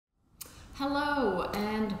Hello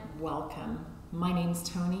and welcome. My name's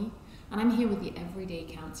Tony and I'm here with the Everyday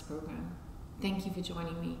Counts program. Thank you for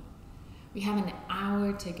joining me. We have an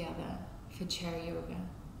hour together for chair yoga.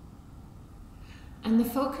 And the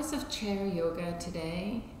focus of chair yoga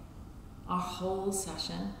today, our whole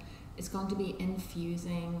session, is going to be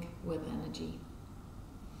infusing with energy.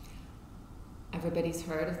 Everybody's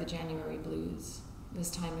heard of the January blues this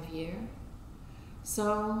time of year.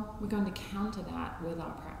 So we're going to counter that with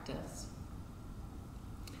our practice.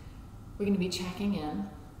 We're going to be checking in,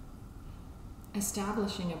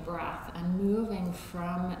 establishing a breath, and moving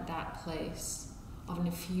from that place of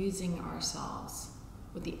infusing ourselves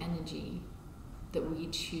with the energy that we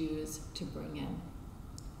choose to bring in.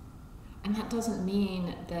 And that doesn't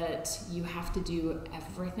mean that you have to do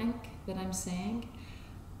everything that I'm saying.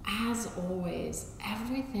 As always,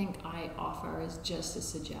 everything I offer is just a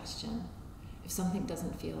suggestion. If something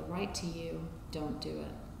doesn't feel right to you, don't do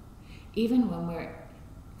it. Even when we're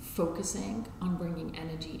focusing on bringing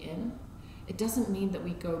energy in, it doesn't mean that we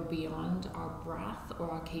go beyond our breath or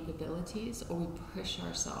our capabilities or we push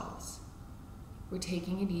ourselves. We're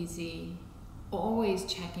taking it easy,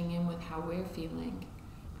 always checking in with how we're feeling,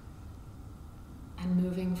 and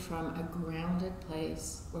moving from a grounded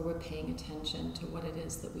place where we're paying attention to what it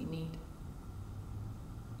is that we need.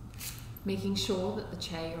 Making sure that the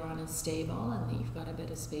chair you're on is stable and that you've got a bit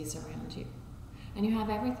of space around you. And you have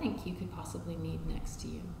everything you could possibly need next to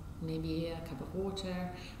you. Maybe a cup of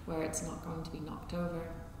water where it's not going to be knocked over.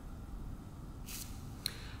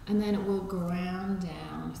 And then it will ground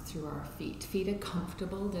down through our feet. Feet a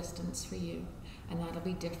comfortable distance for you. And that'll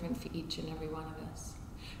be different for each and every one of us.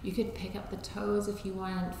 You could pick up the toes if you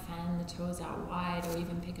want, fan the toes out wide, or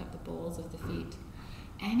even pick up the balls of the feet.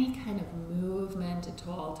 Any kind of movement at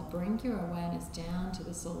all to bring your awareness down to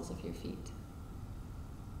the soles of your feet.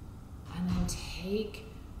 And then take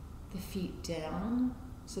the feet down,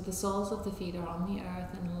 so the soles of the feet are on the earth,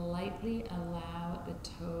 and lightly allow the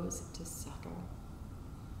toes to settle.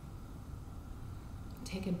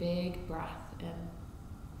 Take a big breath in.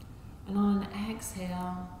 And on an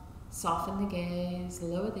exhale, soften the gaze,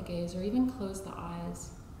 lower the gaze, or even close the eyes.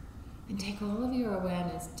 And take all of your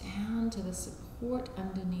awareness down to the support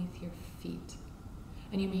underneath your feet.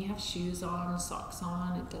 And you may have shoes on, socks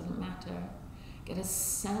on, it doesn't matter. Get a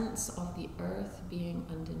sense of the earth being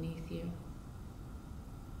underneath you.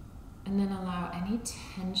 And then allow any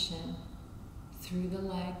tension through the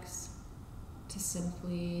legs to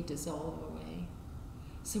simply dissolve away.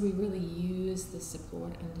 So we really use the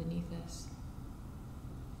support underneath us.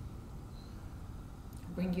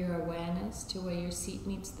 Bring your awareness to where your seat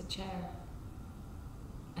meets the chair.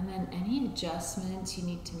 And then any adjustments you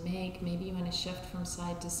need to make, maybe you want to shift from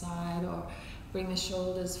side to side or bring the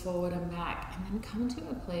shoulders forward and back, and then come to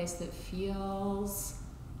a place that feels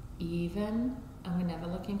even. And we're never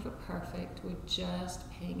looking for perfect, we're just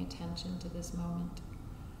paying attention to this moment.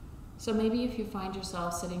 So maybe if you find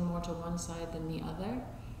yourself sitting more to one side than the other,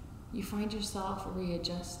 you find yourself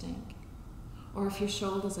readjusting. Or if your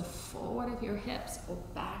shoulders are forward of your hips or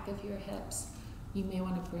back of your hips, you may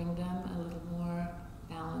want to bring them a little more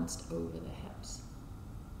balanced over the hips.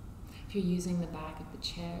 If you're using the back of the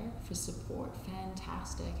chair for support,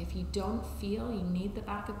 fantastic. If you don't feel you need the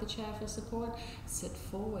back of the chair for support, sit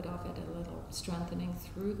forward of it a little, strengthening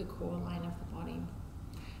through the core line of the body.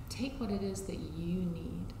 Take what it is that you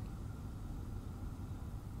need.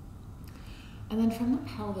 And then from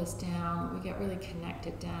the pelvis down, we get really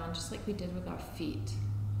connected down, just like we did with our feet.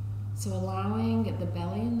 So allowing the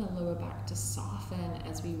belly and the lower back to soften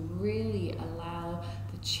as we really allow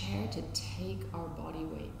the chair to take our body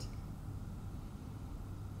weight.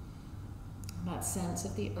 That sense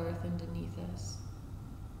of the earth underneath us.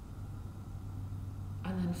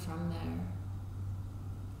 And then from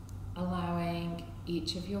there, allowing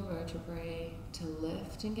each of your vertebrae to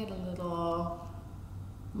lift and get a little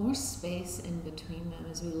more space in between them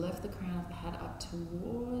as we lift the crown of the head up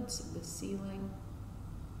towards the ceiling.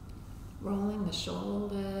 Rolling the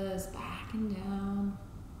shoulders back and down.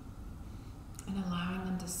 And allowing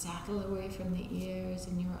them to settle away from the ears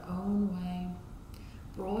in your own way.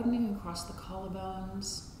 Broadening across the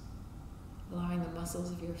collarbones, allowing the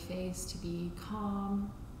muscles of your face to be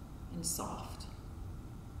calm and soft.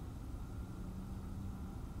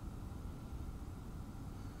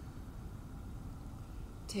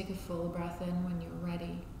 Take a full breath in when you're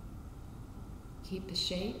ready. Keep the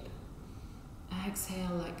shape.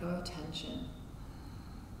 Exhale, let go of tension.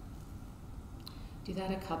 Do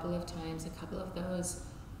that a couple of times, a couple of those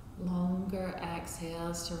longer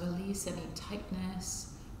exhales to release any tightness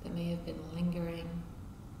that may have been lingering.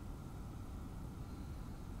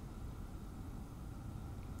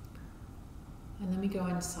 And then we go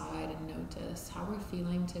inside and notice how we're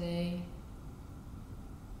feeling today.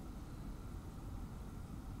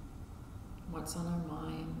 What's on our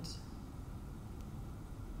mind.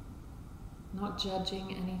 Not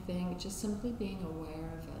judging anything, just simply being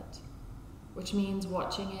aware of it. Which means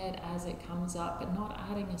watching it as it comes up, but not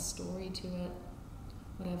adding a story to it.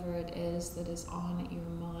 Whatever it is that is on your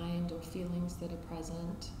mind or feelings that are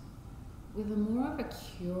present. With a more of a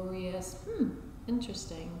curious,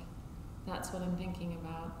 interesting. That's what I'm thinking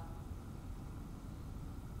about.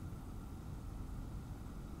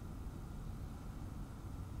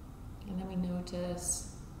 And then we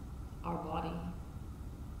notice our body.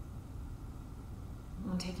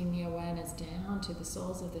 And taking the awareness down to the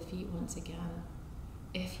soles of the feet once again.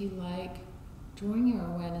 If you like, drawing your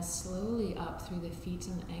awareness slowly up through the feet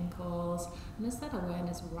and ankles. And as that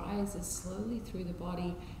awareness rises slowly through the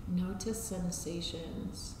body, notice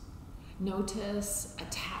sensations. Notice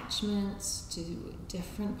attachments to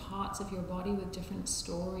different parts of your body with different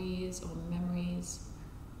stories or memories.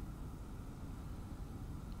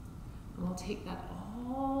 And we'll take that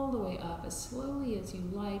all the way up as slowly as you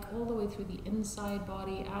like, all the way through the inside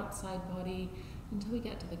body, outside body, until we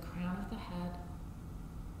get to the crown of the head.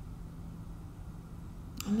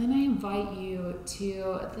 And then I invite you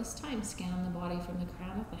to, this time, scan the body from the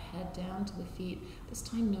crown of the head down to the feet, this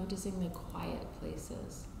time noticing the quiet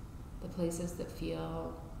places, the places that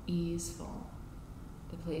feel easeful,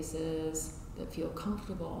 the places that feel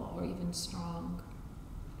comfortable or even strong,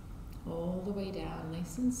 all the way down,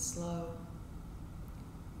 nice and slow,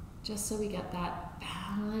 just so we get that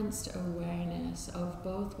balanced awareness of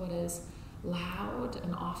both what is loud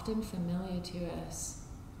and often familiar to us,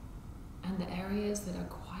 and the areas that are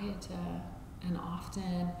quieter, and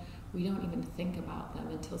often we don't even think about them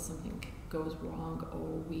until something goes wrong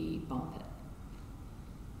or we bump it.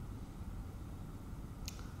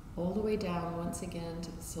 All the way down once again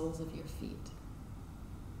to the soles of your feet.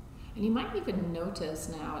 And you might even notice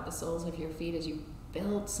now at the soles of your feet, as you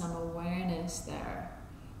build some awareness there,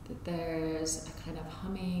 that there's a kind of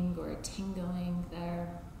humming or a tingling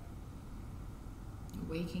there.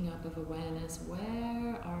 Waking up of awareness.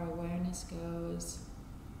 Where our awareness goes,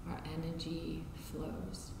 our energy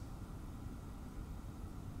flows.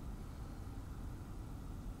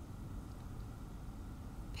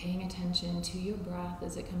 Paying attention to your breath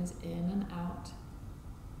as it comes in and out.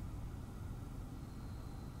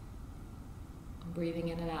 Breathing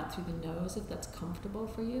in and out through the nose if that's comfortable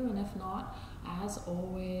for you, and if not, as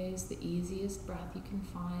always, the easiest breath you can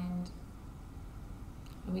find.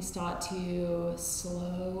 And we start to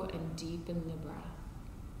slow and deepen the breath.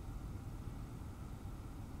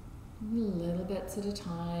 Little bits at a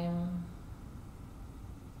time.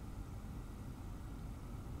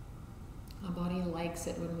 Our body likes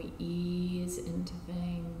it when we ease into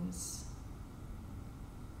things.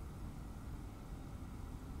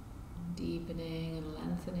 Deepening and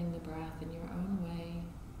lengthening the breath in your own way.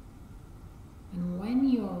 And when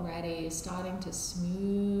you're ready, starting to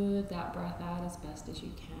smooth that breath out as best as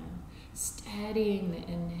you can. Steadying the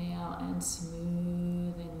inhale and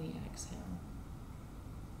smoothing the exhale.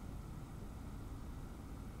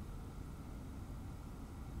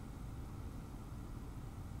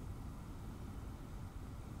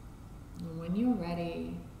 And when you're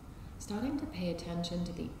ready, starting to pay attention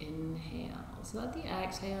to the inhale. So let the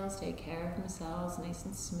exhales take care of themselves, nice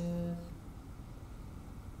and smooth.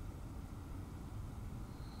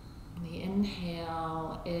 The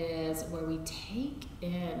inhale is where we take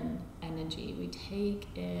in energy, we take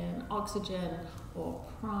in oxygen or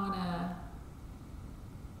prana.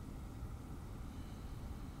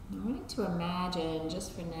 I want you to imagine,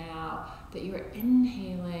 just for now, that you're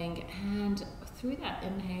inhaling, and through that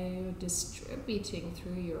inhale, you're distributing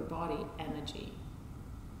through your body energy.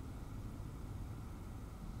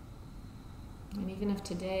 And even if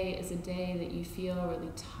today is a day that you feel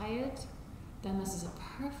really tired, then this is a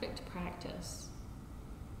perfect practice.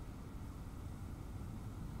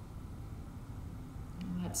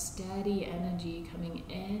 And that steady energy coming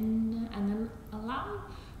in, and then allow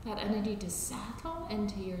that energy to settle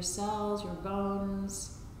into your cells, your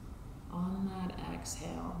bones, on that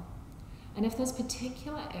exhale. And if there's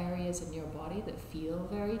particular areas in your body that feel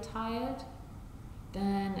very tired,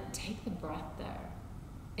 then take the breath there.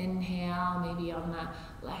 Inhale, maybe on that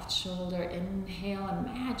left shoulder. Inhale,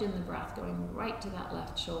 imagine the breath going right to that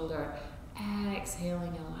left shoulder.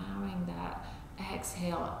 Exhaling, allowing that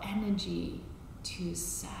exhale energy to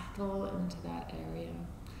settle into that area.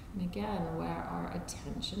 And again, where our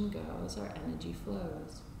attention goes, our energy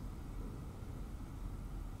flows.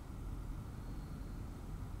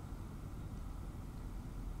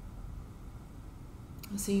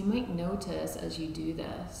 So you might notice as you do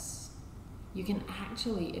this, you can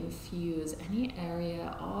actually infuse any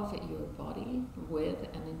area of your body with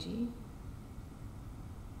energy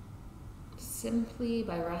simply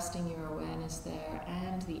by resting your awareness there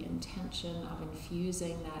and the intention of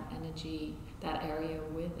infusing that energy, that area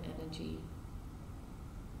with energy.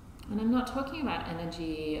 And I'm not talking about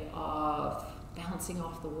energy of bouncing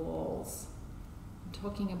off the walls. I'm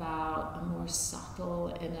talking about a more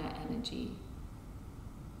subtle inner energy,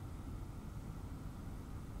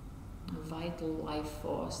 a vital life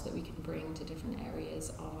force that we can bring to different areas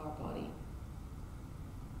of our body.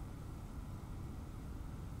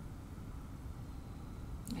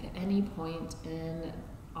 At any point in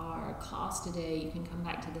our class today, you can come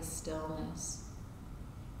back to this stillness,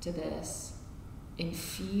 to this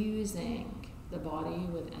infusing the body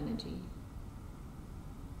with energy.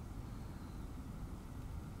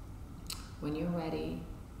 When you're ready,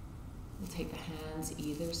 we'll take the hands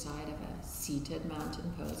either side of a seated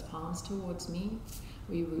mountain pose, palms towards me.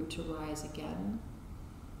 We root to rise again.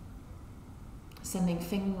 Sending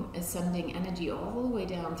energy all the way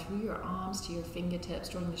down through your arms to your fingertips,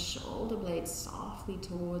 drawing the shoulder blades softly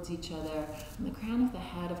towards each other. And the crown of the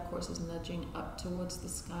head, of course, is nudging up towards the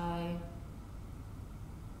sky.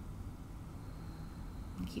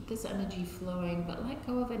 And keep this energy flowing, but let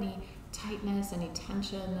go of any tightness, any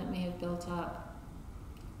tension that may have built up.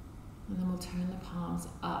 And then we'll turn the palms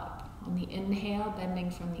up. On the inhale, bending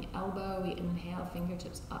from the elbow, we inhale,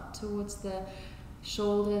 fingertips up towards the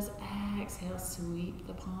shoulders. Exhale, sweep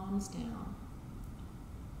the palms down.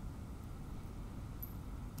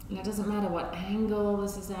 And it doesn't matter what angle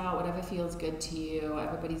this is at, whatever feels good to you.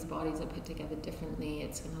 Everybody's bodies are put together differently.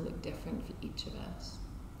 It's going to look different for each of us.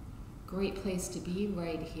 Great place to be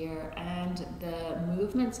right here. And the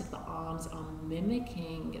movements of the arms are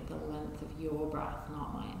mimicking the length of your breath,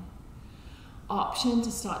 not mine. Option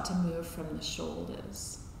to start to move from the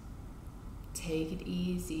shoulders. Take it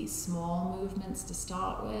easy, small movements to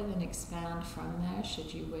start with and expand from there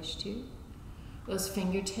should you wish to. Those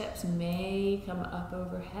fingertips may come up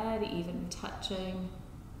overhead, even touching.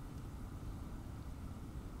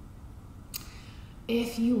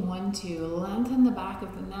 If you want to, lengthen the back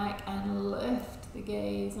of the neck and lift the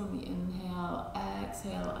gaze on the inhale.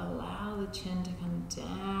 Exhale, allow the chin to come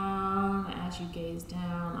down as you gaze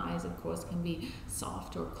down. Eyes, of course, can be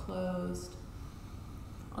soft or closed.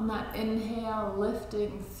 On that inhale,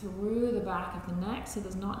 lifting through the back of the neck, so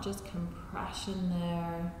there's not just compression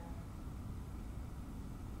there.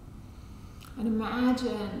 And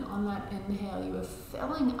imagine on that inhale, you are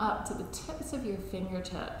filling up to the tips of your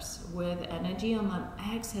fingertips with energy. On that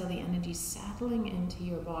exhale, the energy settling into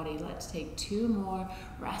your body. Let's take two more,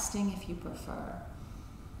 resting if you prefer.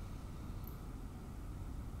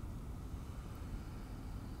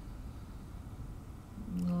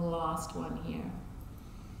 Last one here.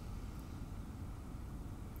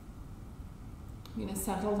 We're going to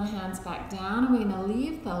settle the hands back down, and we're going to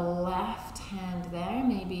leave the left hand there,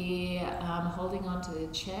 maybe holding onto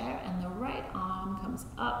the chair, and the right arm comes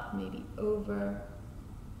up, maybe over,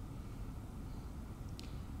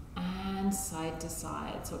 and side to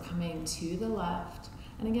side. So coming to the left,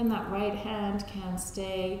 and again that right hand can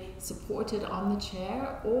stay supported on the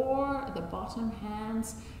chair, or the bottom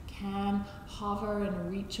hands can hover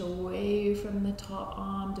and reach away from the top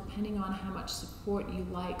arm, depending on how much support you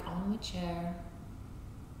like on the chair.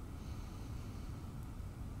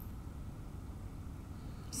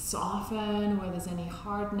 Soften where there's any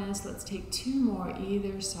hardness. Let's take two more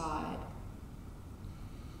either side.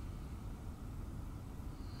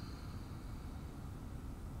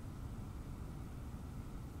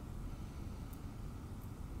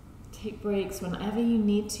 Take breaks whenever you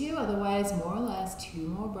need to, otherwise more or less two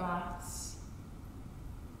more breaths.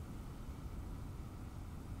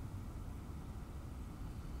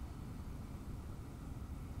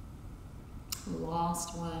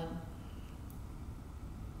 Last one.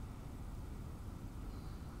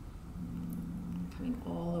 Coming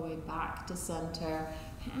all the way back to center.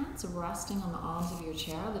 Hands resting on the arms of your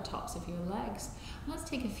chair, the tops of your legs. Let's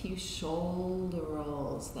take a few shoulder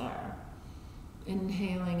rolls there.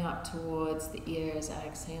 Inhaling up towards the ears,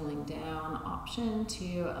 exhaling down. Option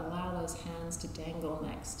to allow those hands to dangle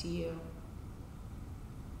next to you.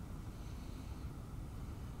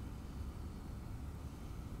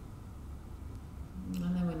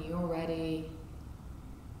 And then when you're ready,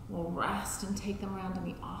 we'll rest and take them around in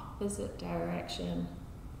the opposite direction.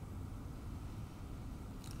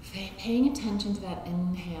 Paying attention to that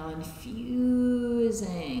inhale, infusing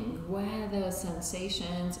where those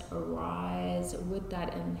sensations arise with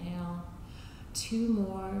that inhale. Two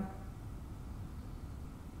more.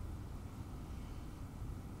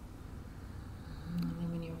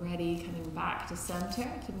 back to center,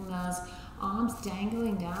 keeping those arms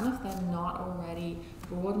dangling down if they're not already.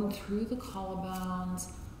 Broaden through the collarbones.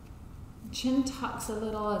 Chin tucks a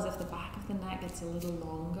little as if the back of the neck gets a little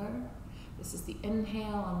longer. This is the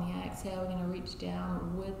inhale. On the exhale, we're going to reach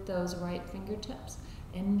down with those right fingertips.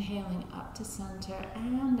 Inhaling up to center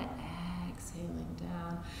and exhaling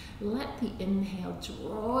down. Let the inhale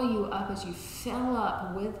draw you up as you fill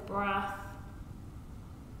up with breath.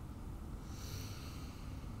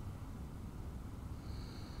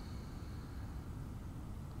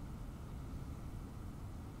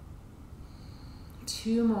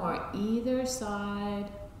 Two more either side.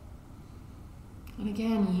 And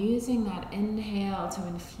again, using that inhale to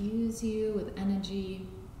infuse you with energy.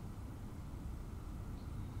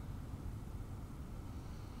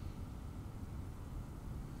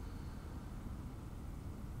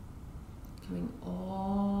 Coming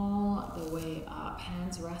all the way up,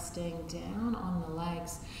 hands resting down on the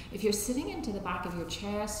legs. If you're sitting into the back of your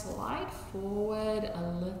chair, slide forward a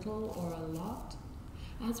little or a lot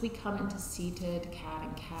as we come into seated cat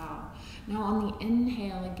and cow. Now on the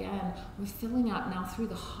inhale again, we're filling up now through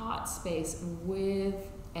the heart space with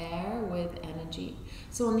air, with energy.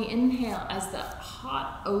 So on the inhale, as the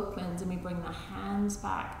heart opens and we bring the hands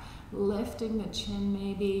back, lifting the chin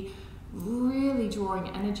maybe, really drawing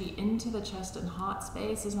energy into the chest and heart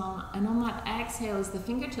space as well. And on that exhale, as the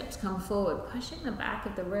fingertips come forward, pushing the back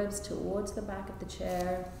of the ribs towards the back of the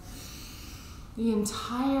chair. The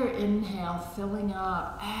entire inhale filling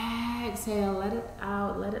up. Exhale, let it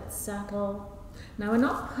out, let it settle. Now we're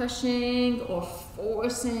not pushing or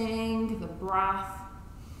forcing the breath.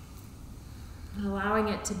 Allowing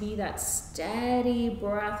it to be that steady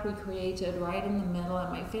breath we created right in the middle.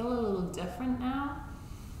 It might feel a little different now.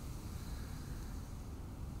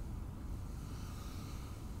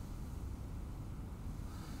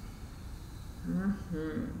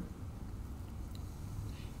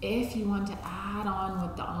 If you want to add on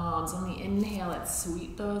with the arms, on the inhale, let's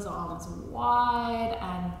sweep those arms wide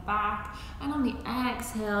and back. And on the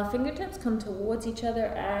exhale, fingertips come towards each other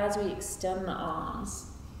as we extend the arms.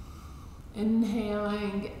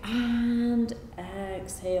 Inhaling and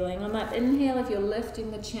exhaling. On that inhale, if you're lifting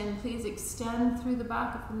the chin, please extend through the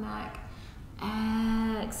back of the neck.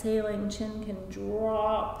 Exhaling, chin can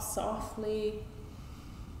drop softly.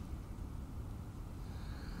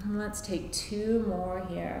 And let's take two more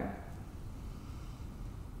here.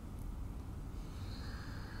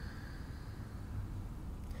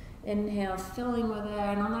 Inhale, filling with air,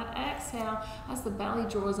 and on that exhale, as the belly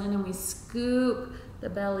draws in and we scoop the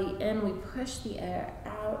belly in, we push the air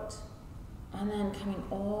out, and then coming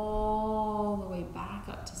all the way back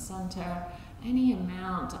up to center. Any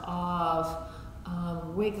amount of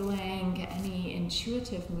wiggling, any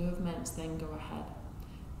intuitive movements, then go ahead.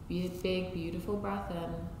 Be a big, beautiful breath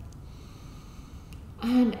in.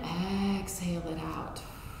 And exhale it out.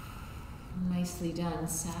 Nicely done.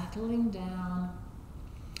 Settling down.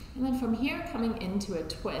 And then from here, coming into a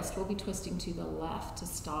twist, we'll be twisting to the left to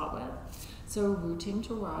start with. So rooting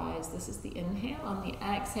to rise. This is the inhale. On the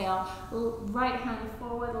exhale, right hand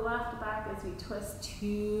forward, left back as we twist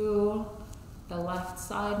to the left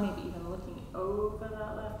side, maybe even looking over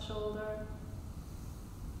that left shoulder.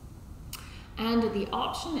 And the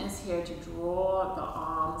option is here to draw the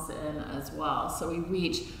arms in as well. So we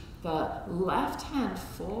reach the left hand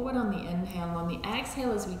forward on the inhale, and on the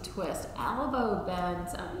exhale as we twist, elbow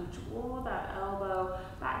bends, and we draw that elbow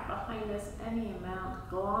back behind us any amount,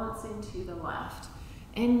 glancing to the left.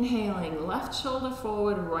 Inhaling, left shoulder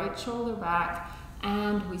forward, right shoulder back,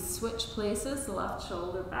 and we switch places, left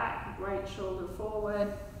shoulder back, right shoulder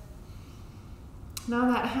forward.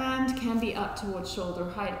 Now that hand can be up towards shoulder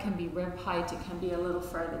height, can be rib height, it can be a little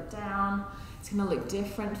further down. It's going to look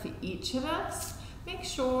different for each of us. Make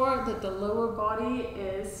sure that the lower body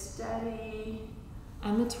is steady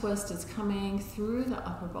and the twist is coming through the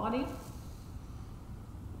upper body.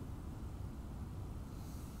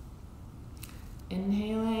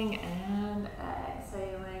 Inhaling and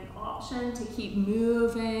exhaling. Option to keep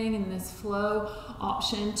moving in this flow.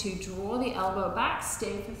 Option to draw the elbow back.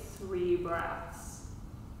 Stay for 3 breaths.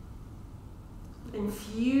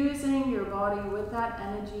 Infusing your body with that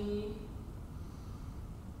energy.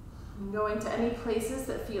 And going to any places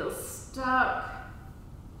that feel stuck.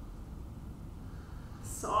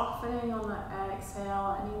 Softening on the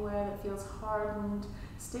exhale. Anywhere that feels hardened.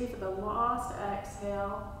 Stay for the last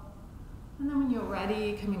exhale. And then when you're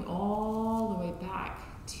ready, coming all the way back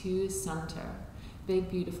to center. Big,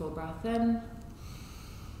 beautiful breath in.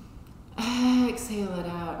 Exhale it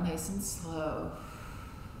out, nice and slow.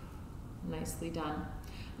 Nicely done.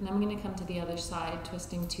 And then we're going to come to the other side,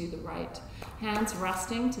 twisting to the right. Hands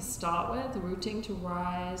resting to start with, rooting to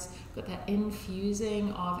rise. Got that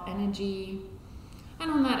infusing of energy. And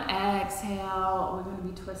on that exhale, we're going to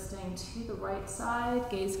be twisting to the right side.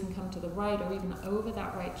 Gaze can come to the right or even over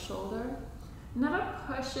that right shoulder. Never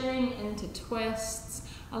pushing into twists,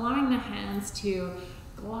 allowing the hands to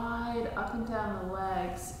glide up and down the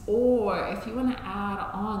legs. Or if you want to add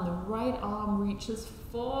on, the right arm reaches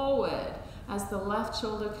forward as the left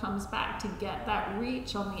shoulder comes back to get that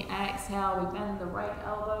reach on the exhale. We bend the right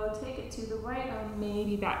elbow, take it to the right arm,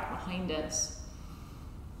 maybe back behind us.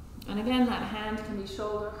 And again, that hand can be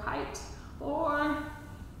shoulder height or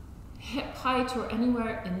hip height or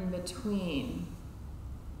anywhere in between.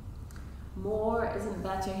 More isn't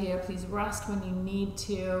better here. Please rest when you need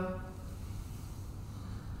to.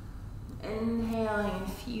 Inhaling,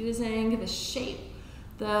 infusing the shape,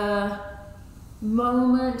 the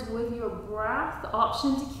moment with your breath.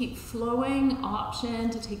 Option to keep flowing, option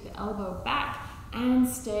to take the elbow back and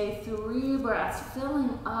stay 3 breaths,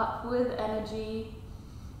 filling up with energy.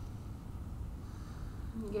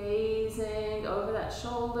 Gazing over that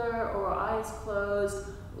shoulder or eyes closed.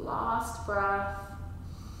 Last breath.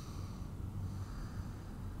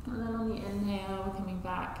 And then on the inhale, we're coming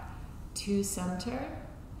back to center.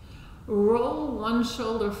 Roll one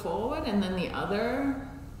shoulder forward and then the other.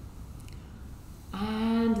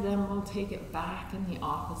 And then we'll take it back in the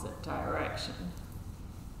opposite direction.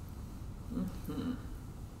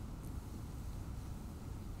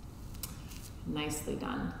 Nicely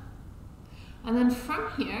done. And then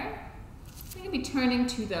from here, we're going to be turning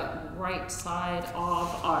to the right side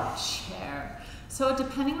of our chair. So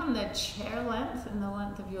depending on the chair length and the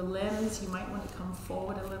length of your limbs, you might want to come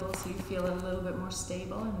forward a little so you feel a little bit more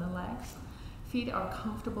stable in the legs. Feet are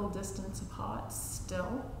comfortable distance apart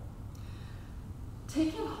still.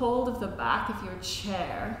 Taking hold of the back of your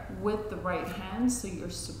chair with the right hand so you're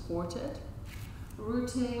supported.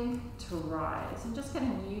 Rooting to rise and just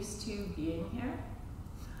getting used to being here.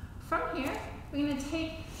 From here, we're going to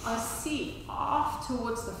take our seat off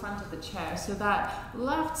towards the front of the chair so that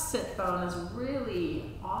left sit bone is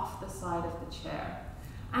really off the side of the chair.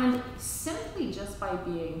 And simply just by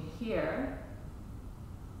being here,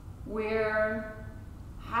 we're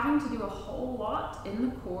having to do a whole lot in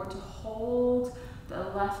the core to hold the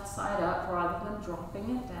left side up rather than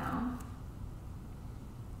dropping it down.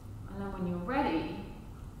 And then when you're ready,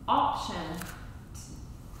 option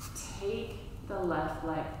to take the left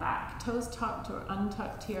leg back, toes tucked or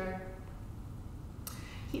untucked here.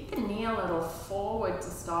 Keep the knee a little forward to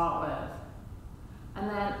start with. And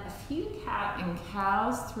then a few cat and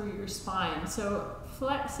cows through your spine. So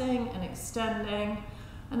flexing and extending,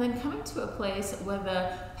 and then coming to a place where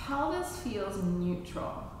the pelvis feels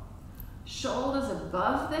neutral. Shoulders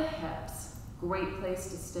above the hips, great place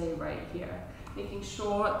to stay right here. Making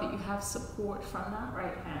sure that you have support from that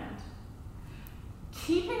right hand.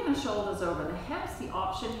 Keeping the shoulders over the hips, the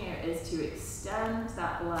option here is to extend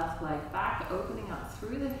that left leg back, opening up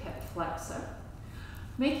through the hip flexor.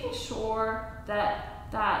 Making sure that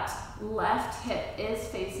that left hip is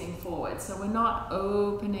facing forward, so we're not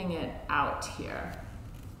opening it out here.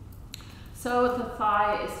 So the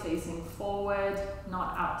thigh is facing forward,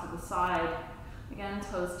 not out to the side. Again,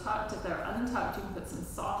 toes tucked. If they're untucked, you can put some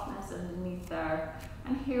softness underneath there.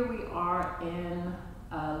 And here we are in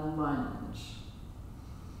a lunge.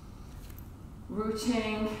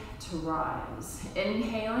 Rooting to rise.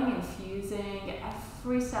 Inhaling, infusing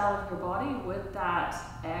every cell of your body with that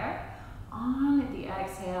air. On the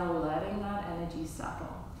exhale, letting that energy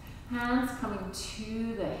settle. Hands coming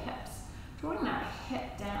to the hips. Drawing that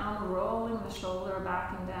hip down, rolling the shoulder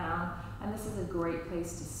back and down. And this is a great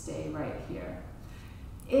place to stay right here.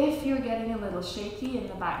 If you're getting a little shaky in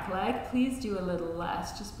the back leg, please do a little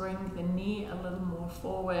less. Just bring the knee a little more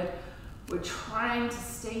forward. We're trying to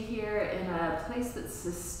stay here in a place that's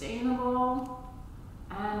sustainable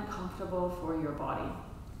and comfortable for your body.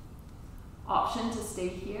 Option to stay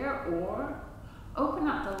here or open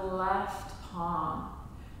up the left palm.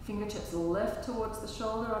 Fingertips lift towards the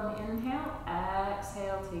shoulder on the inhale.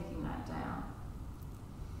 Exhale, taking that down.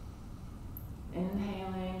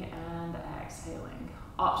 Inhaling and exhaling.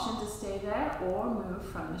 Option to stay there or move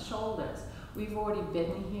from the shoulders. We've already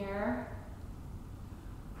been here.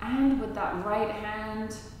 And with that right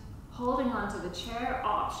hand holding onto the chair,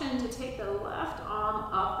 option to take the left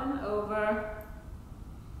arm up and over.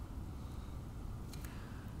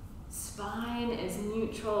 Spine is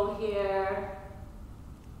neutral here.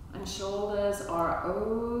 And shoulders are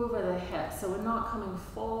over the hips. So we're not coming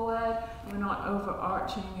forward, we're not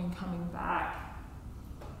overarching and coming back.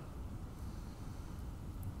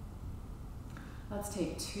 Let's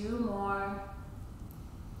take 2 more.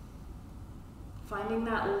 Finding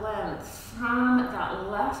that length from that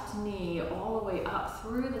left knee all the way up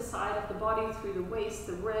through the side of the body, through the waist,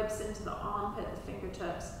 the ribs, into the armpit, the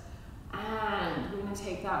fingertips. And we're going to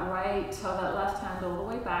take that right toe, that left hand all the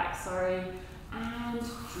way back, and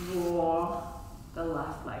draw the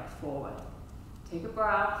left leg forward. Take a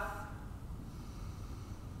breath.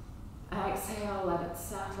 Exhale, let it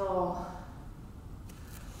settle.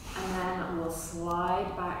 And then we'll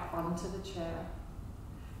slide back onto the chair.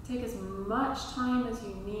 Take as much time as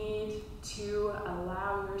you need to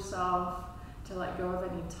allow yourself to let go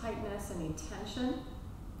of any tightness, any tension.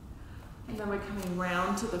 And then we're coming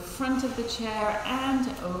round to the front of the chair and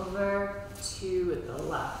over to the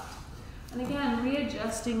left. And again,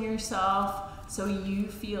 readjusting yourself so you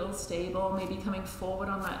feel stable, maybe coming forward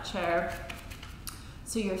on that chair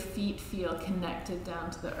so your feet feel connected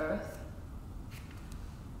down to the earth.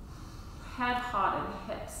 Head, heart,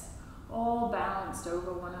 and hips all balanced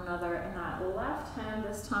over one another, and that left hand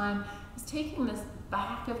this time is taking this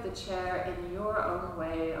back of the chair in your own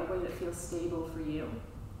way, a way that feels stable for you.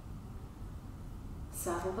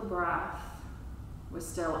 Settle the breath. We're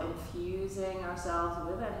still infusing ourselves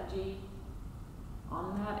with energy.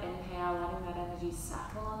 On that inhale, letting that energy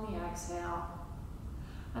settle on the exhale.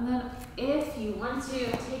 And then if you want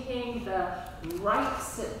to, taking the right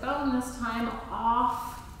sit bone this time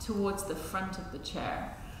off towards the front of the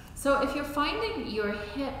chair. So if you're finding your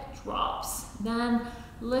hip drops, then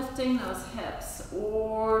lifting those hips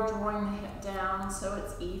or drawing the hip down so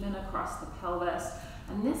it's even across the pelvis.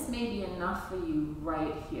 And this may be enough for you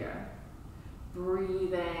right here.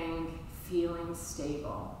 Breathing, feeling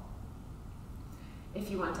stable.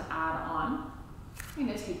 If you want to add on, you're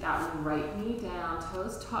going to take that right knee down,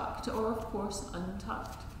 toes tucked or of course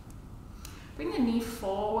untucked. Bring the knee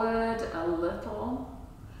forward a little.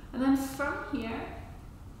 And then from here,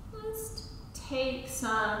 let's take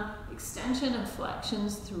some extension and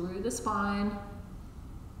flexions through the spine.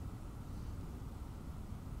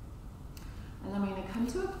 And then we're going to come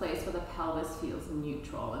to a place where the pelvis feels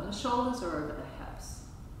neutral and the shoulders are over the hips.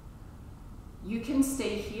 You can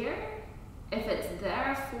stay here. If it's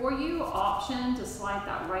there for you, option to slide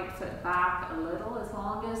that right foot back a little as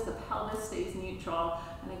long as the pelvis stays neutral.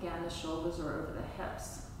 And again, the shoulders are over the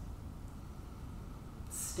hips.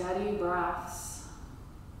 Steady breaths.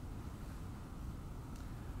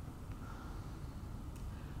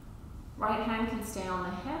 Right hand can stay on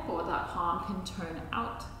the hip or that palm can turn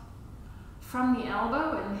out. From the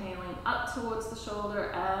elbow, inhaling up towards the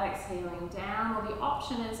shoulder, exhaling down. Well, the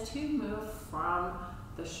option is to move from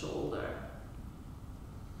the shoulder.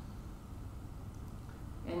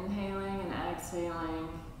 Inhaling and exhaling.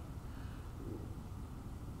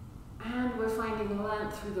 And we're finding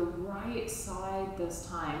length through the right side this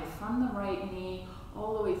time, from the right knee,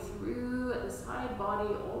 all the way through the side body,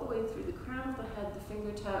 all the way through the crown of the head, the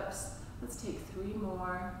fingertips. Let's take 3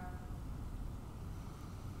 more.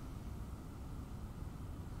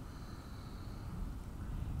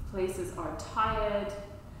 Places are tired,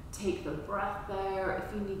 take the breath there.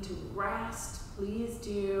 If you need to rest, please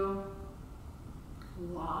do.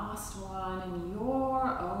 Last one in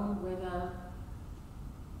your own rhythm.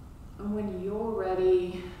 And when you're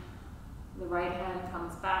ready, the right hand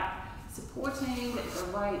comes back, supporting the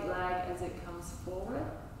right leg as it comes forward.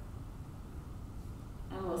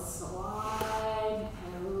 And we'll slide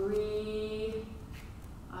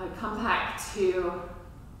and come back to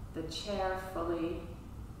the chair fully.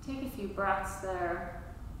 Take a few breaths there.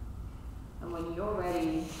 And when you're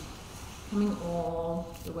ready, coming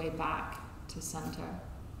all the way back to center.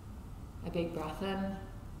 A big breath in.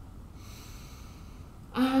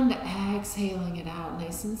 And exhaling it out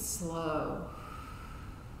nice and slow.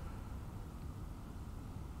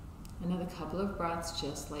 Another couple of breaths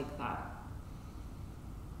just like that.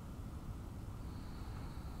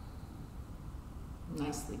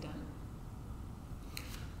 Nicely done.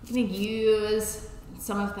 I'm going to use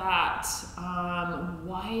some of that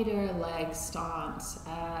wider leg stance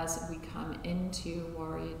as we come into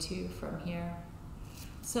Warrior Two from here.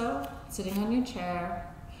 So, sitting on your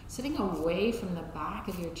chair, sitting away from the back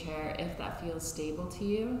of your chair if that feels stable to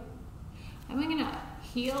you. And we're going to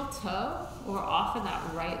heel toe or offer that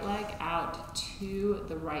right leg out to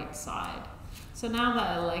the right side. So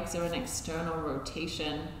now the legs are in external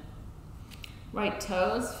rotation. Right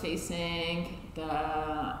toes facing the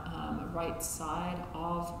right side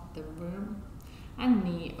of the room and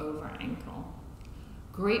knee over ankle.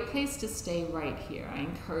 Great place to stay right here. I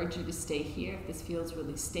encourage you to stay here if this feels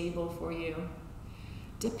really stable for you.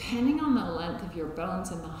 Depending on the length of your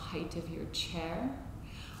bones and the height of your chair,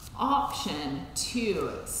 Option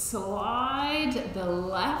 2, slide the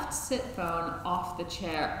left sit bone off the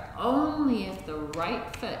chair only if the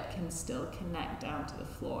right foot can still connect down to the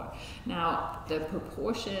floor. Now, the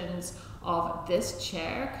proportions of this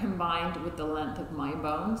chair combined with the length of my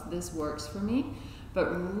bones, this works for me, but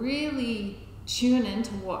really tune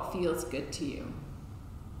into what feels good to you.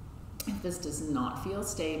 If this does not feel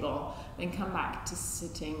stable, then come back to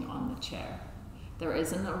sitting on the chair. There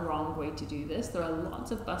isn't a wrong way to do this. There are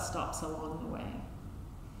lots of bus stops along the way.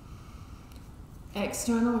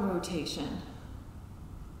 External rotation.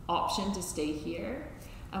 Option to stay here.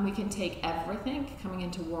 And we can take everything coming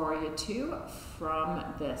into Warrior 2 from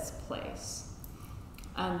this place.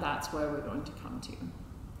 And that's where we're going to come to.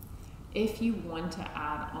 If you want to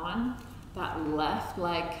add on, that left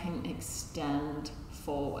leg can extend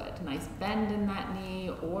forward. Nice bend in that knee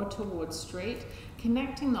or towards straight,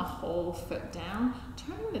 connecting the whole foot down,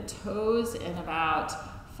 turning the toes in about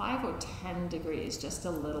 5 or 10 degrees, just a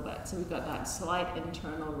little bit. So we've got that slight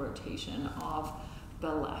internal rotation of the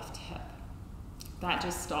left hip. That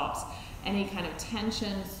just stops any kind of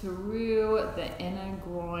tension through the inner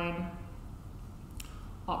groin.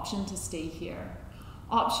 Option to stay here.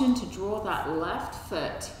 Option to draw that left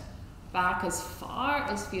foot back as far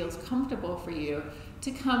as feels comfortable for you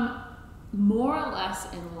to come more or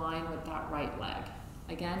less in line with that right leg.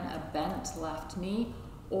 Again, a bent left knee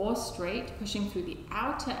or straight, pushing through the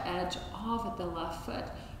outer edge of the left foot.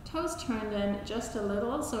 Toes turned in just a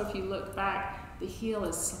little, so if you look back, the heel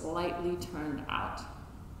is slightly turned out.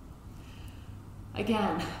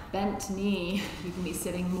 Again, bent knee, you can be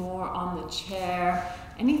sitting more on the chair,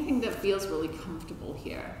 anything that feels really comfortable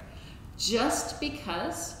here. Just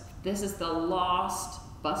because this is the last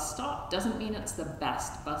bus stop doesn't mean it's the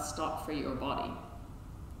best bus stop for your body.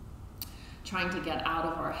 Trying to get out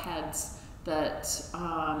of our heads that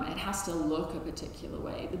it has to look a particular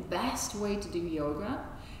way. The best way to do yoga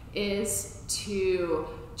is to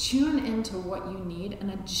tune into what you need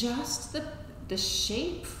and adjust the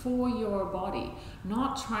shape for your body,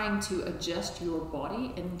 not trying to adjust your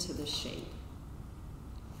body into the shape.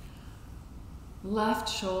 Left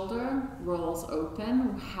shoulder rolls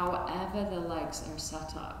open, however the legs are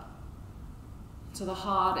set up. So the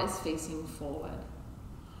heart is facing forward.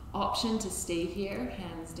 Option to stay here,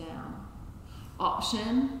 hands down.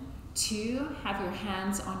 Option to have your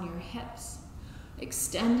hands on your hips,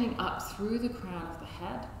 extending up through the crown of the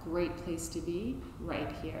head. Great place to be,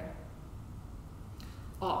 right here.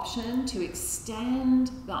 Option to extend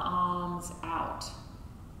the arms out.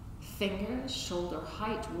 Fingers, shoulder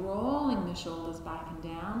height, rolling the shoulders back and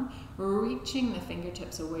down, reaching the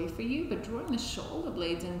fingertips away for you, but drawing the shoulder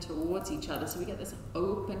blades in towards each other so we get this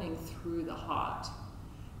opening through the heart.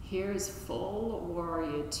 Here is full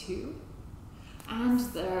Warrior 2. And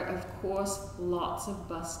there are, of course, lots of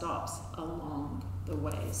bus stops along the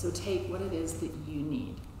way. So take what it is that you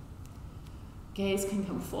need. Gaze can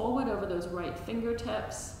come forward over those right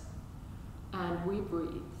fingertips, and we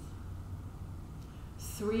breathe.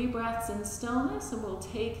 3 breaths in stillness, and we'll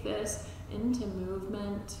take this into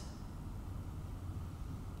movement.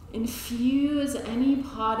 Infuse any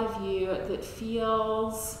part of you that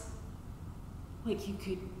feels like you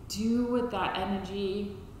could do with that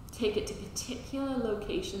energy. Take it to particular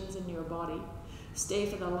locations in your body. Stay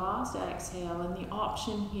for the last exhale, and the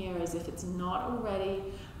option here is, if it's not already,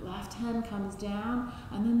 left hand comes down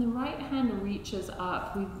and then the right hand reaches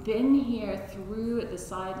up. We've been here through the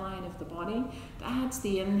sideline of the body. That's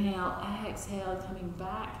the inhale, exhale, coming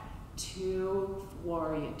back to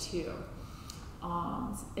Warrior 2.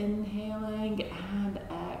 Arms inhaling and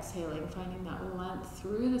exhaling, finding that length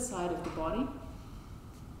through the side of the body.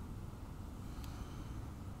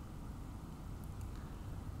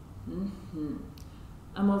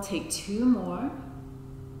 And we'll take 2 more.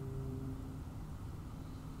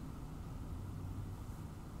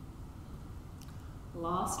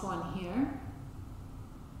 Last one here.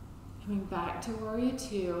 Coming back to Warrior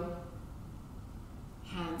 2.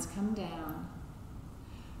 Hands come down.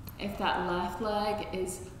 If that left leg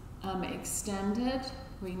is extended,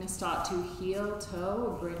 we're going to start to heel toe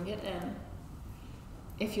or bring it in.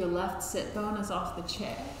 If your left sit bone is off the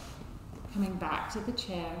chair, coming back to the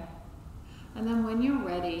chair. And then when you're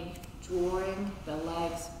ready, drawing the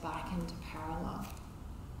legs back into parallel.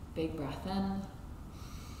 Big breath in.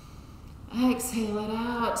 Exhale it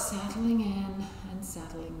out, settling in and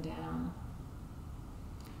settling down.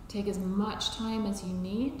 Take as much time as you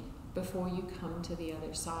need before you come to the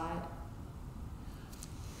other side.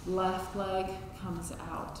 Left leg comes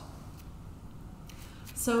out.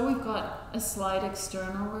 So we've got a slight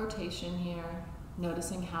external rotation here,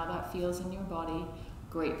 noticing how that feels in your body.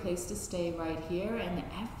 Great place to stay right here, and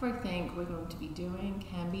everything we're going to be doing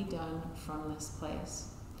can be done from this place.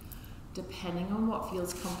 Depending on what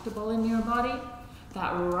feels comfortable in your body,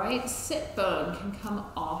 that right sit bone can come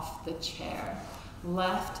off the chair.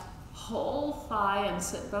 Left whole thigh and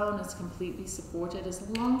sit bone is completely supported as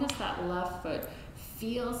long as that left foot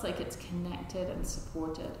feels like it's connected and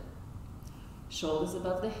supported. Shoulders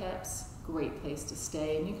above the hips, great place to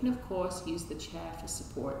stay, and you can of course use the chair for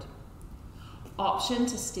support. Option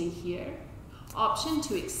to stay here. Option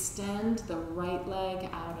to extend the right leg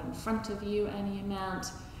out in front of you any amount.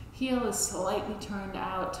 Heel is slightly turned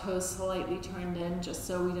out, toes slightly turned in, just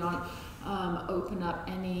so we don't open up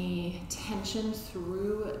any tension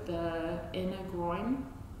through the inner groin.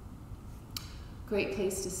 Great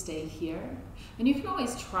place to stay here. And you can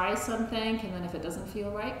always try something, and then if it doesn't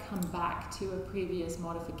feel right, come back to a previous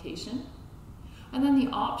modification. And then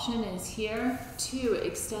the option is here to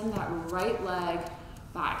extend that right leg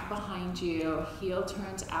back behind you. Heel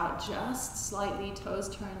turns out just slightly,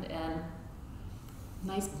 toes turned in.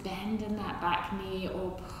 Nice bend in that back knee,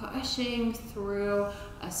 or pushing through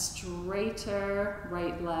a straighter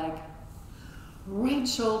right leg. Right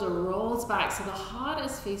shoulder rolls back so the heart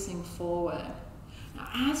is facing forward. Now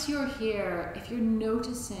as you're here, if you're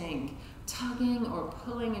noticing tugging or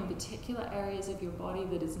pulling in particular areas of your body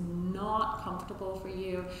that is not comfortable for you,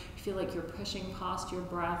 you feel like you're pushing past your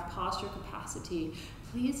breath, past your capacity,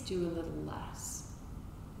 please do a little less.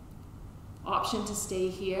 Option to stay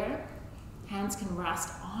here. Hands can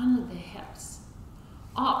rest on the hips.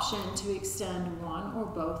 Option to extend one or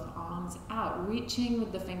both arms out, reaching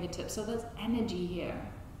with the fingertips, so there's energy here.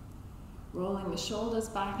 Rolling the shoulders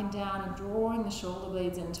back and down and drawing the shoulder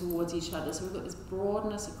blades in towards each other. So we've got this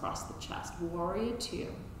broadness across the chest. Warrior two.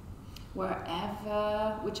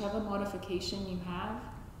 Whichever modification you have.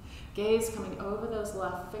 Gaze coming over those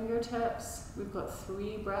left fingertips. We've got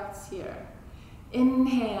 3 breaths here.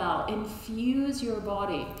 Inhale, infuse your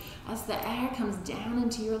body. As the air comes down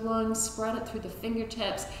into your lungs, spread it through the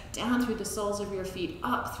fingertips, down through the soles of your feet,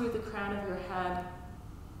 up through the crown of your head.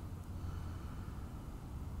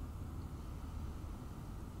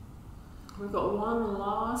 We've got one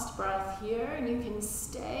last breath here, and you can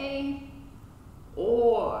stay,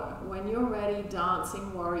 or when you're ready,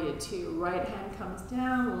 dancing warrior two. Right hand comes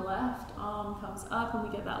down, left arm comes up, and we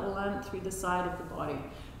get that length through the side of the body.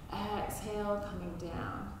 Exhale, coming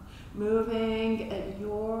down. Moving at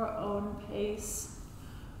your own pace,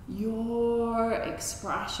 your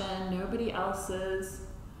expression, nobody else's.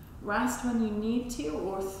 Rest when you need to,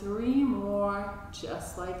 or 3 more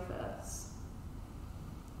just like this.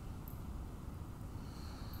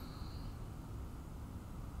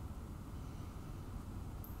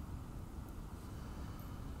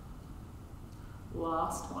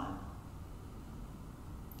 Last one.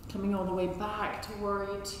 Coming all the way back to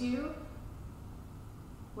warrior two.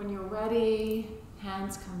 When you're ready,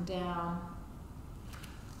 hands come down.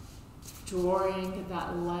 Drawing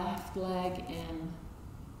that left leg in.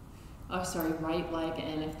 Oh, sorry, right leg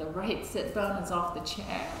in. If the right sit bone is off the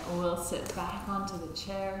chair, we'll sit back onto the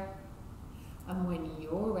chair. And when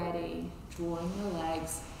you're ready, drawing the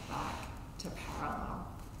legs back to parallel.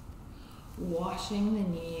 Washing the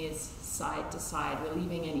knees side to side,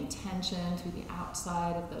 relieving any tension through the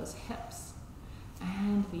outside of those hips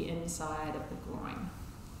and the inside of the groin.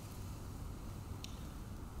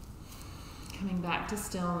 Coming back to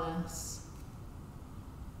stillness,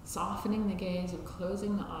 softening the gaze or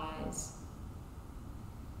closing the eyes.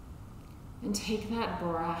 And take that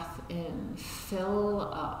breath in, fill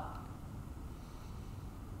up.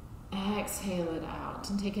 Exhale it out,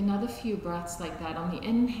 and take another few breaths like that. On the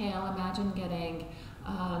inhale, imagine getting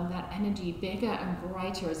that energy bigger and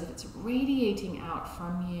brighter as if it's radiating out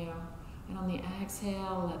from you. And on the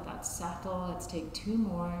exhale, let that settle. Let's take 2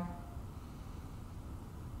 more.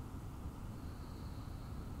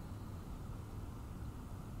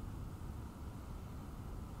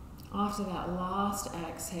 After that last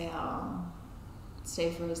exhale,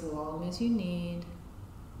 stay for as long as you need.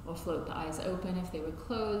 Or float the eyes open if they were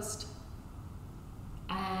closed.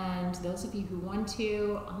 And those of you who want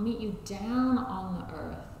to, I'll meet you down on the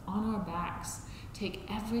earth, on our backs. Take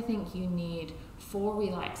everything you need for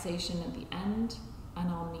relaxation at the end, and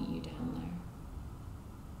I'll meet you down there.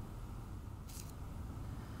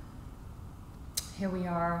 Here we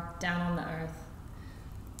are, down on the earth,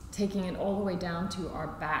 taking it all the way down to our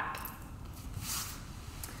back.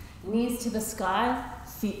 Knees to the sky,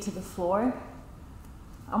 feet to the floor.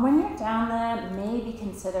 And when you're down there, maybe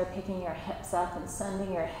consider picking your hips up and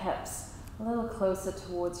sending your hips a little closer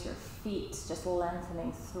towards your feet, just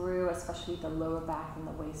lengthening through, especially the lower back and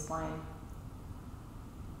the waistline.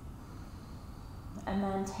 And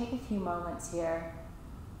then take a few moments here,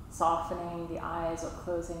 softening the eyes or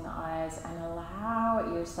closing the eyes, and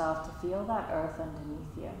allow yourself to feel that earth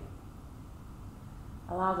underneath you.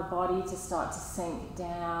 Allow the body to start to sink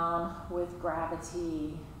down with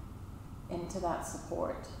gravity into that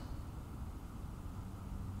support.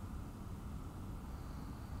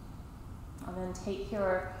 And then take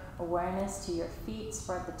your awareness to your feet,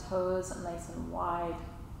 spread the toes nice and wide.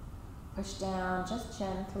 Push down just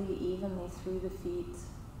gently, evenly through the feet.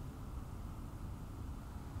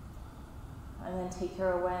 And then take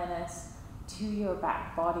your awareness to your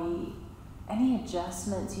back body. Any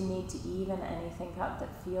adjustments you need to even anything up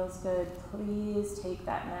that feels good, please take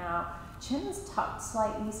that now. Chin is tucked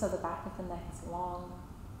slightly so the back of the neck is long.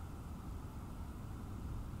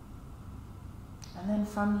 And then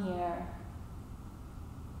from here,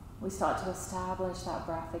 we start to establish that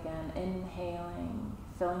breath again. Inhaling,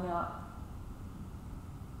 filling up.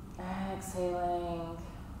 Exhaling,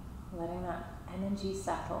 letting that energy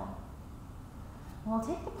settle. And we'll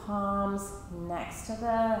take the palms next to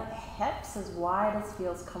the hips as wide as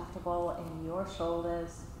feels comfortable in your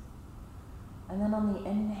shoulders. And then on the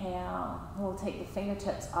inhale, we'll take the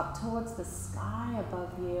fingertips up towards the sky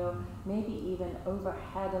above you, maybe even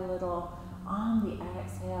overhead a little. On the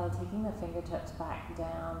exhale, taking the fingertips back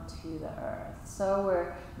down to the earth. So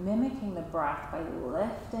we're mimicking the breath by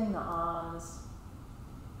lifting the arms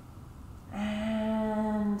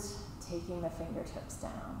and taking the fingertips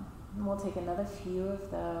down. And we'll take another few of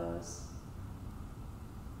those.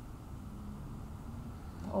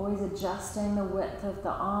 Always adjusting the width of the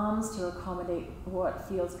arms to accommodate what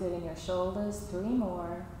feels good in your shoulders. 3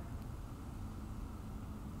 more.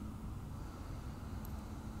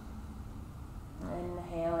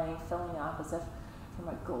 Inhaling, filling up as if from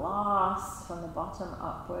a glass from the bottom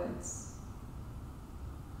upwards.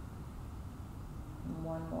 And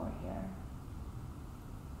 1 more here.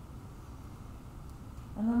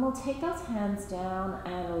 And then we'll take those hands down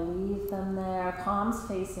and leave them there, palms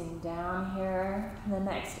facing down here. And the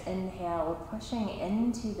next inhale, we're pushing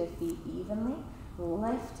into the feet evenly,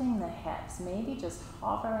 lifting the hips, maybe just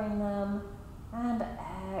hovering them, and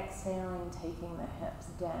exhaling, taking the hips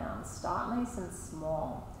down. Start nice and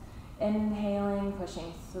small. Inhaling,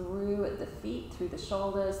 pushing through the feet, through the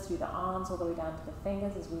shoulders, through the arms, all the way down to the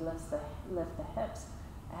fingers as we lift the hips.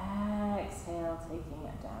 Exhale, taking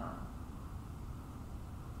it down.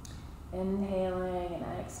 Inhaling and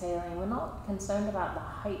exhaling. We're not concerned about the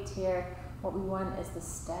height here. What we want is the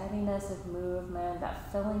steadiness of movement,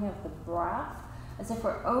 that filling of the breath, as if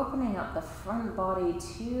we're opening up the front body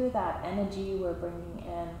to that energy we're bringing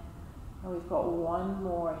in. And we've got 1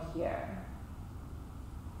 more here.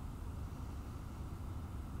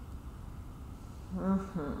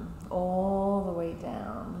 All the way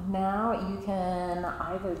down. Now you can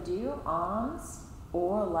either do arms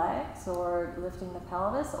or legs or lifting the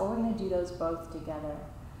pelvis, or we're going to do those both together.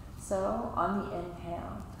 So on the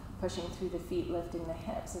inhale, pushing through the feet, lifting the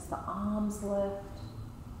hips as the arms lift.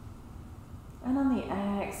 And on the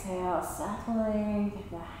exhale, settling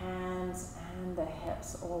the hands and the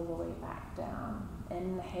hips all the way back down.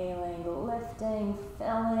 Inhaling, lifting,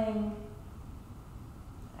 filling.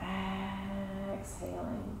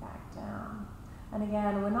 Exhaling back down. And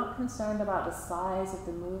again, we're not concerned about the size of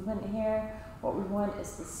the movement here. What we want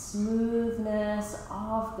is the smoothness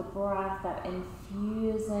of the breath, that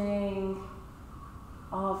infusing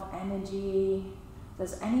of energy. If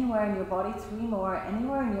there's anywhere in your body, 3 more,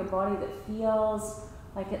 anywhere in your body that feels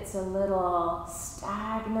like it's a little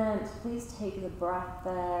stagnant, please take the breath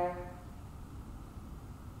there.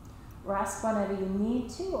 Rest whenever you need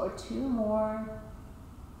to, or 2 more.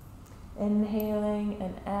 Inhaling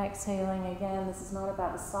and exhaling. Again, this is not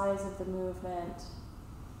about the size of the movement.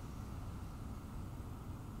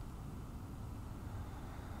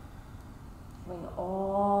 Coming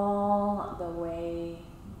all the way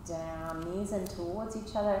down, knees in towards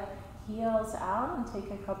each other, heels out, and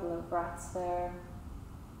take a couple of breaths there.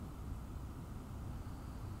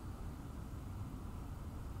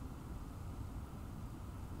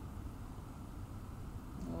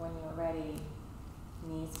 And when you're ready,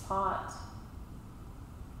 knees part.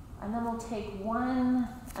 And then we'll take 1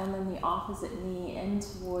 and then the opposite knee in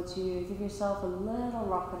towards you. Give yourself a little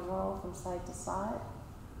rock and roll from side to side.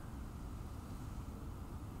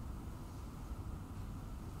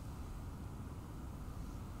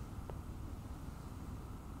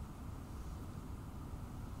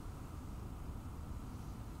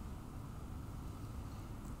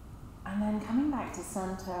 And then coming back to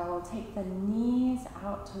center, we'll take the knees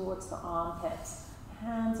out towards the armpits.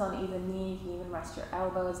 Hands on either knee. You can even rest your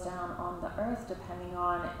elbows down on the earth depending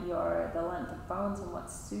on the length of bones and what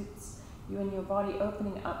suits You and your body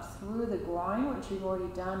opening up through the groin, which we've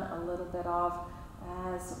already done a little bit of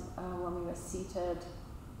as when we were seated.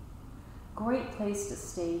 Great place to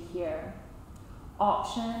stay here.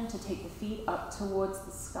 Option to take the feet up towards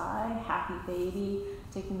the sky, happy baby,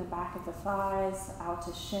 taking the back of the thighs,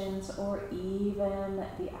 outer shins, or even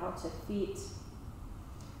the outer feet.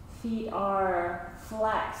 Feet are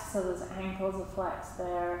flexed, so those ankles are flexed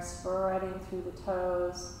there, spreading through the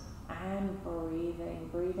toes, and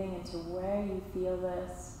breathing into where you feel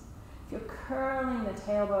this. If you're curling the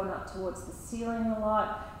tailbone up towards the ceiling a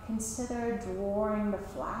lot, consider drawing the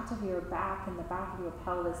flat of your back and the back of your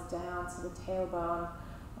pelvis down so the tailbone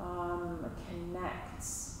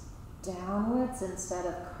connects downwards instead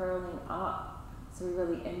of curling up. So we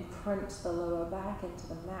really imprint the lower back into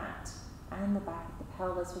the mat and the back of the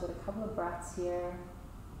pelvis. We've got a couple of breaths here.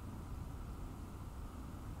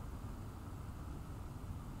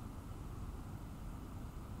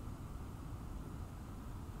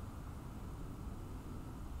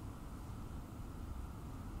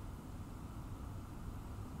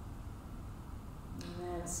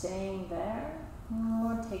 Staying there,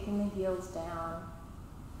 or taking the heels down,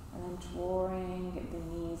 and then drawing the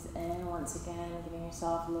knees in once again, giving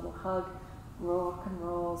yourself a little hug, rock and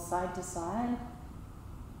roll side to side.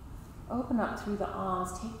 Open up through the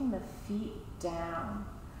arms, taking the feet down,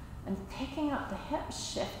 and picking up the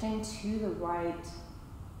hips, shifting to the right,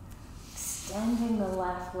 extending the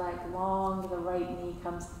left leg long, the right knee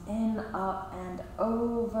comes in, up, and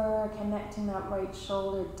over, connecting that right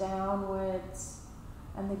shoulder downwards.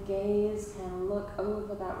 And the gaze can look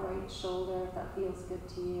over that right shoulder if that feels good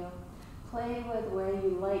to you. Play with where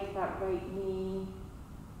you like that right knee.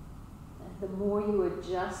 And the more you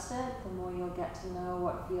adjust it, the more you'll get to know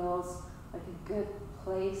what feels like a good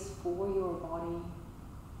place for your body.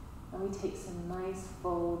 And we take some nice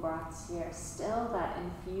full breaths here. Still that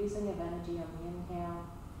infusing of energy on the inhale.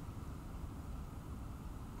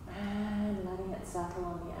 And letting it settle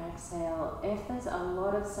on the exhale. If there's a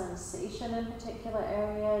lot of sensation in particular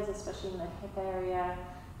areas, especially in the hip area,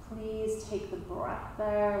 please take the breath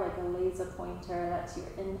there like a laser pointer. That's your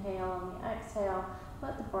inhale on the exhale.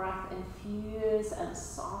 Let the breath infuse and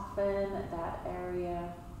soften that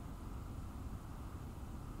area.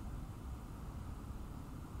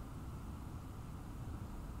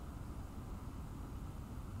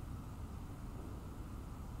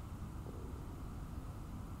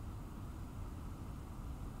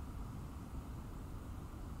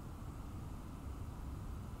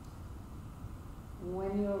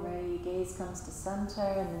 When you're ready, gaze comes to center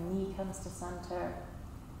and the knee comes to center.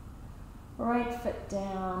 Right foot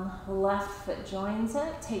down, left foot joins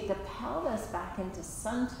it. Take the pelvis back into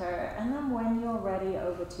center, and then when you're ready,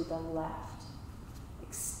 over to the left.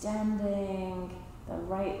 Extending the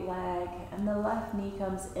right leg, and the left knee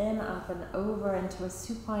comes in, up and over into a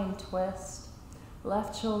supine twist.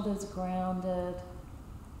 Left shoulder's grounded.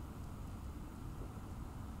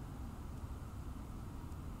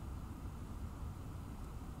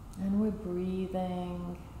 And we're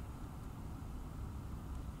breathing,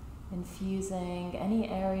 infusing any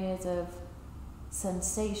areas of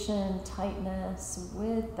sensation, tightness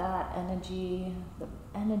with that energy, the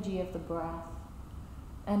energy of the breath,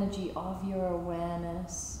 energy of your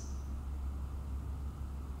awareness.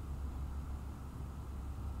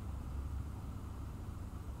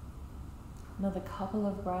 Another couple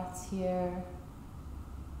of breaths here.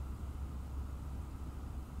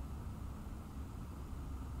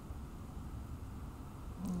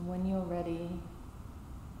 When you're ready,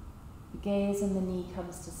 the gaze and the knee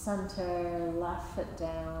comes to center, left foot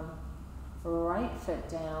down, right foot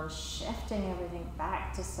down, shifting everything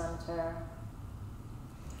back to center.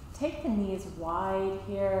 Take the knees wide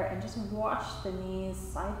here and just wash the knees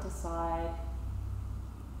side to side.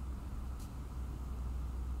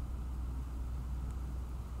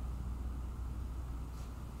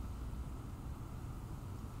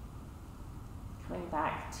 Coming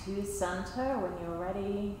back to center when you're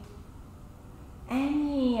ready.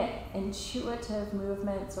 Any intuitive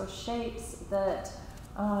movements or shapes that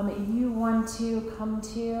you want to come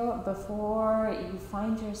to before you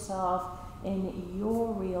find yourself in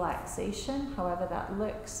your relaxation, however that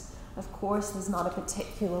looks. Of course, there's not a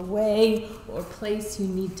particular way or place you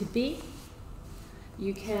need to be.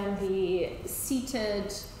 You can be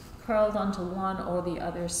seated, curled onto one or the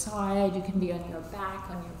other side. You can be on your back,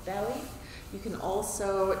 on your belly. You can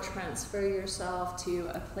also transfer yourself to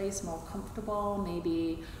a place more comfortable,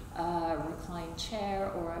 maybe a reclined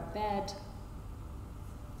chair or a bed.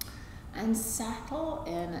 And settle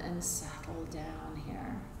in and settle down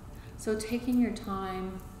here. So taking your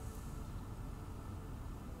time,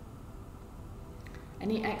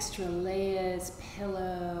 Any extra layers,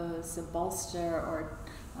 pillows, a bolster or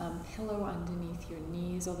pillow underneath your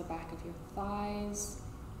knees or the back of your thighs.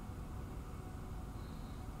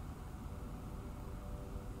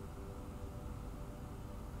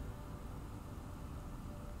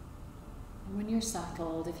 And when you're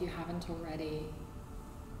settled, if you haven't already,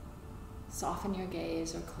 soften your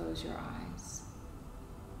gaze or close your eyes.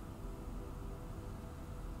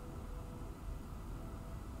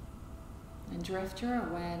 And drift your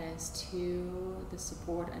awareness to the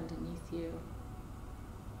support underneath you,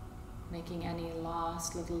 making any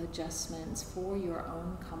last little adjustments for your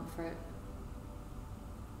own comfort.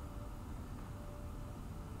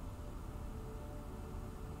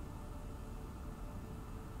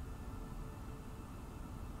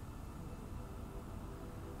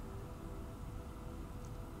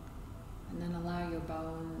 And then allow your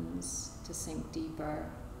bones to sink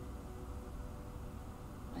deeper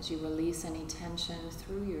as you release any tension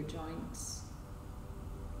through your joints.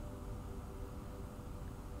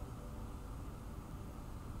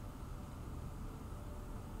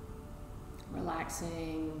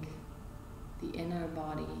 Relaxing the inner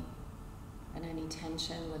body and any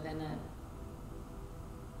tension within it.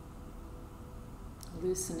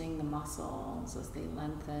 Loosening the muscles as they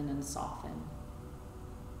lengthen and soften.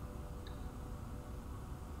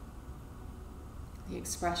 The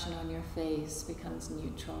expression on your face becomes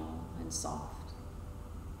neutral and soft.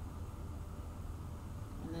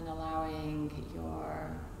 And then allowing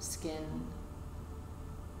your skin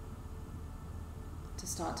to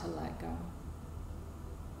start to let go.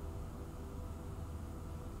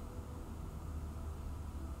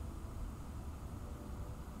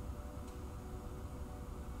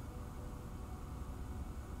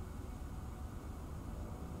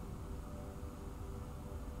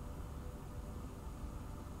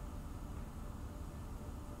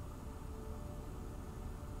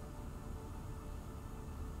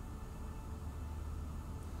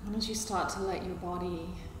 And as you start to let your body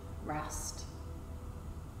rest,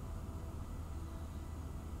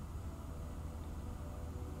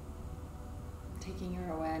 taking your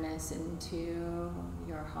awareness into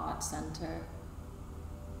your heart center.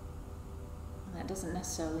 And that doesn't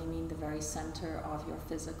necessarily mean the very center of your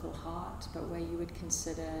physical heart, but where you would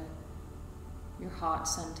consider your heart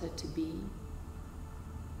center to be.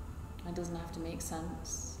 It doesn't have to make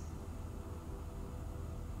sense.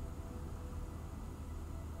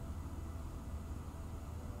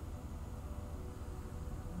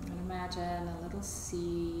 Imagine a little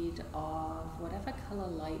seed of whatever color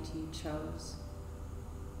light you chose,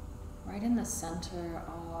 right in the center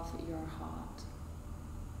of your heart.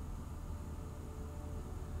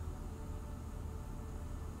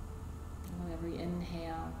 And with every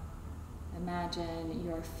inhale, imagine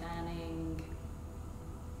you're fanning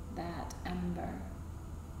that ember,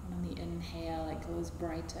 and on the inhale it glows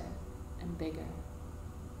brighter and bigger.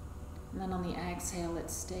 And then on the exhale,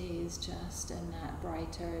 it stays just in that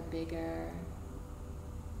brighter, bigger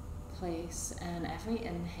place. And every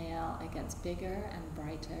inhale, it gets bigger and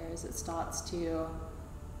brighter as it starts to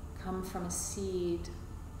come from a seed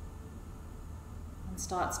and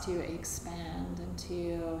starts to expand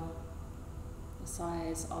into the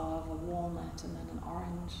size of a walnut and then an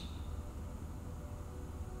orange.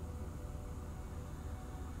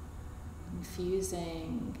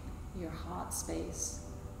 Infusing your heart space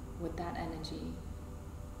with that energy,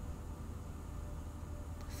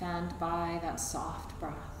 fanned by that soft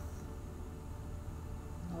breath,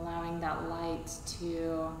 allowing that light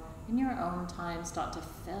to, in your own time, start to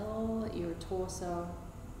fill your torso,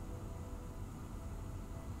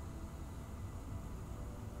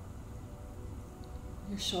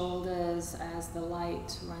 your shoulders as the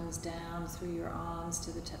light runs down through your arms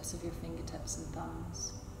to the tips of your fingertips and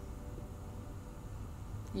thumbs.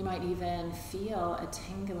 You might even feel a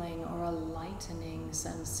tingling or a lightening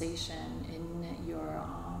sensation in your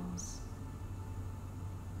arms.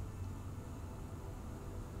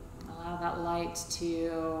 Allow that light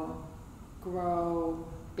to grow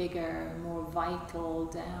bigger, more vital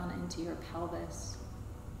down into your pelvis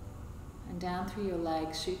and down through your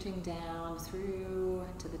legs, shooting down through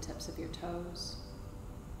to the tips of your toes.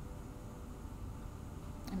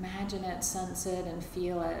 Imagine it, sense it, and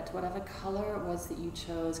feel it. Whatever color it was that you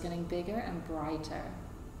chose, getting bigger and brighter.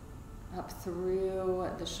 Up through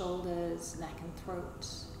the shoulders, neck and throat.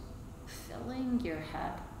 Filling your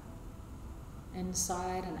head.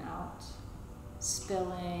 Inside and out.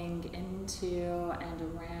 Spilling into and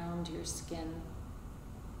around your skin.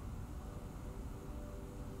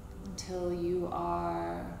 Until you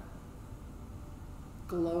are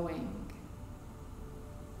glowing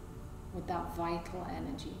with that vital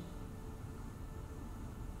energy.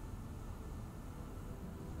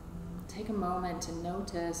 Take a moment to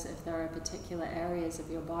notice if there are particular areas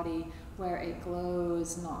of your body where it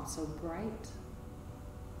glows not so bright.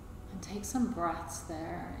 And take some breaths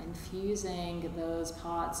there, infusing those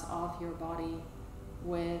parts of your body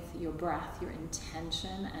with your breath, your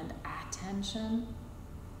intention and attention.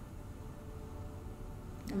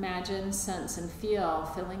 Imagine, sense, and feel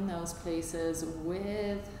filling those places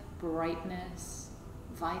with brightness,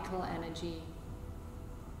 vital energy.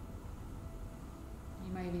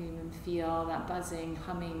 You might even feel that buzzing,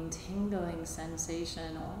 humming, tingling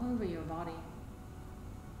sensation all over your body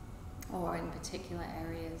or in particular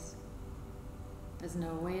areas. There's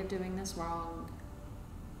no way of doing this wrong.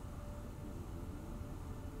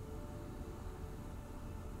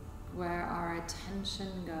 Where our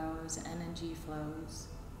attention goes, energy flows.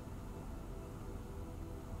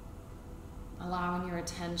 Allowing your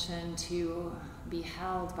attention to be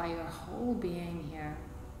held by your whole being here.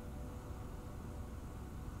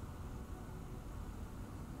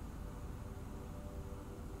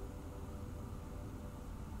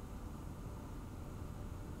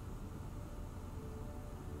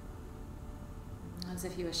 As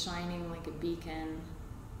if you were shining like a beacon.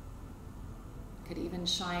 Could even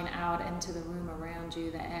shine out into the room around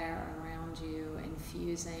you, the air around you,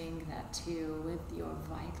 infusing that too with your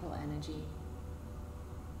vital energy.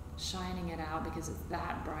 Shining it out because it's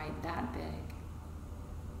that bright, that big.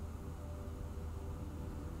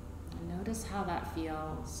 And notice how that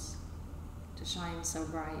feels to shine so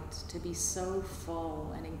bright, to be so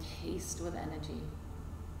full and encased with energy.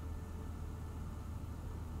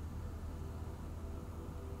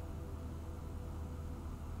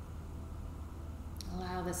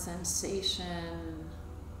 Allow the sensation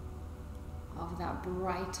of that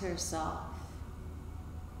brighter self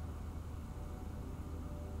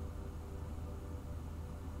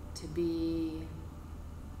to be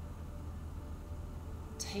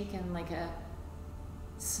taken like a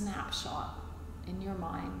snapshot in your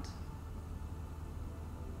mind.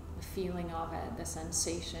 The feeling of it, the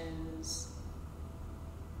sensations,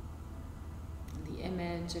 and the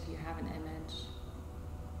image if you have an image.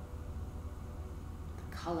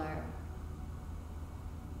 Color.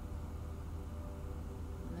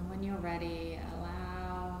 And then when you're ready,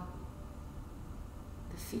 allow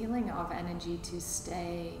the feeling of energy to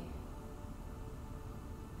stay,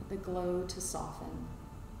 the glow to soften,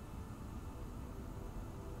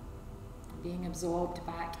 being absorbed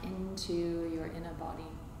back into your inner body,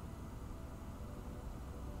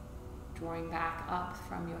 drawing back up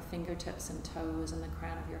from your fingertips and toes and the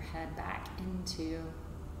crown of your head back into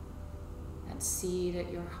that seed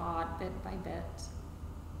at your heart, bit by bit,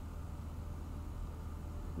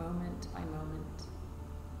 moment by moment.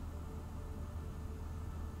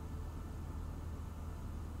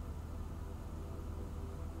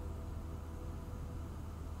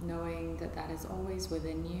 Knowing that that is always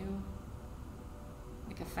within you,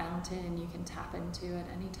 like a fountain you can tap into at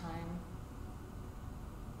any time.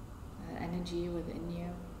 That energy within you,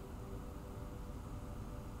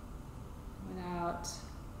 without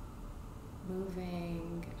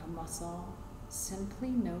moving a muscle. Simply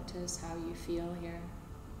notice how you feel here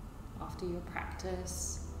after your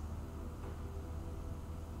practice.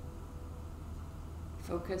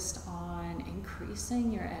 Focused on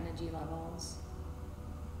increasing your energy levels.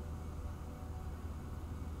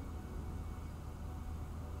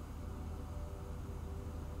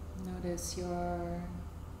 Notice your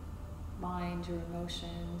mind, your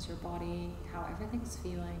emotions, your body, how everything's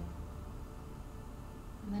feeling.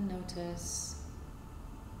 And then notice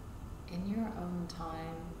in your own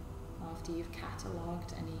time, after you've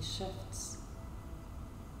catalogued any shifts,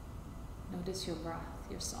 notice your breath,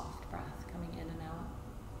 your soft breath coming in and out.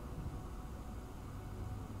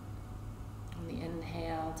 On the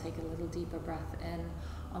inhale, take a little deeper breath in.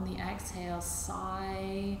 On the exhale,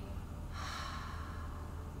 sigh,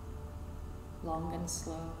 long and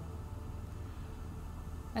slow.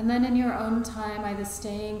 And then in your own time, either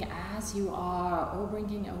staying as you are or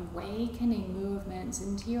bringing awakening movements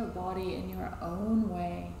into your body in your own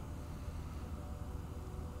way.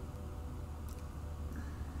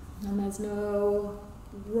 And there's no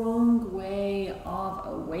wrong way of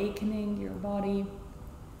awakening your body,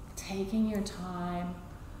 taking your time.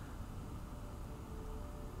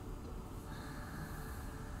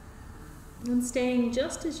 And staying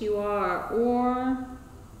just as you are, or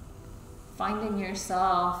finding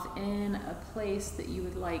yourself in a place that you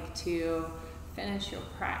would like to finish your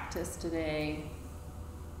practice today.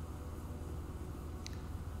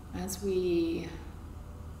 As we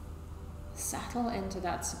settle into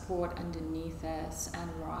that support underneath us and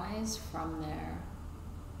rise from there,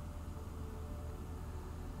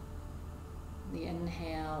 The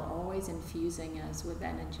inhale always infusing us with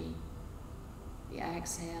energy. The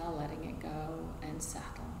exhale, letting it go and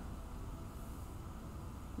settle.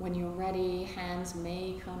 When you're ready, hands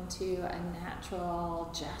may come to a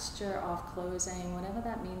natural gesture of closing, whatever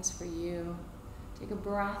that means for you. Take a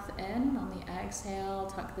breath in on the exhale,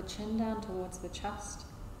 tuck the chin down towards the chest.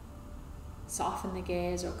 Soften the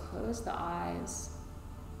gaze or close the eyes.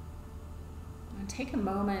 And take a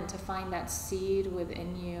moment to find that seed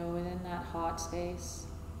within you, within that heart space.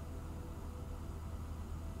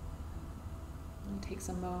 And take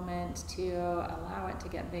some moment to allow it to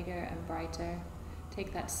get bigger and brighter.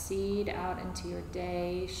 Take that seed out into your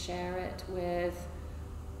day, share it with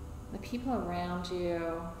the people around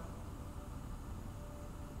you.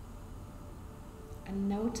 And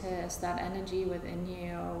notice that energy within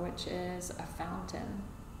you, which is a fountain,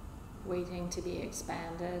 waiting to be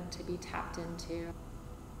expanded, to be tapped into.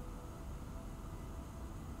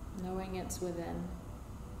 Knowing it's within.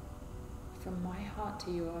 From my heart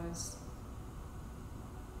to yours.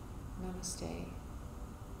 Namaste.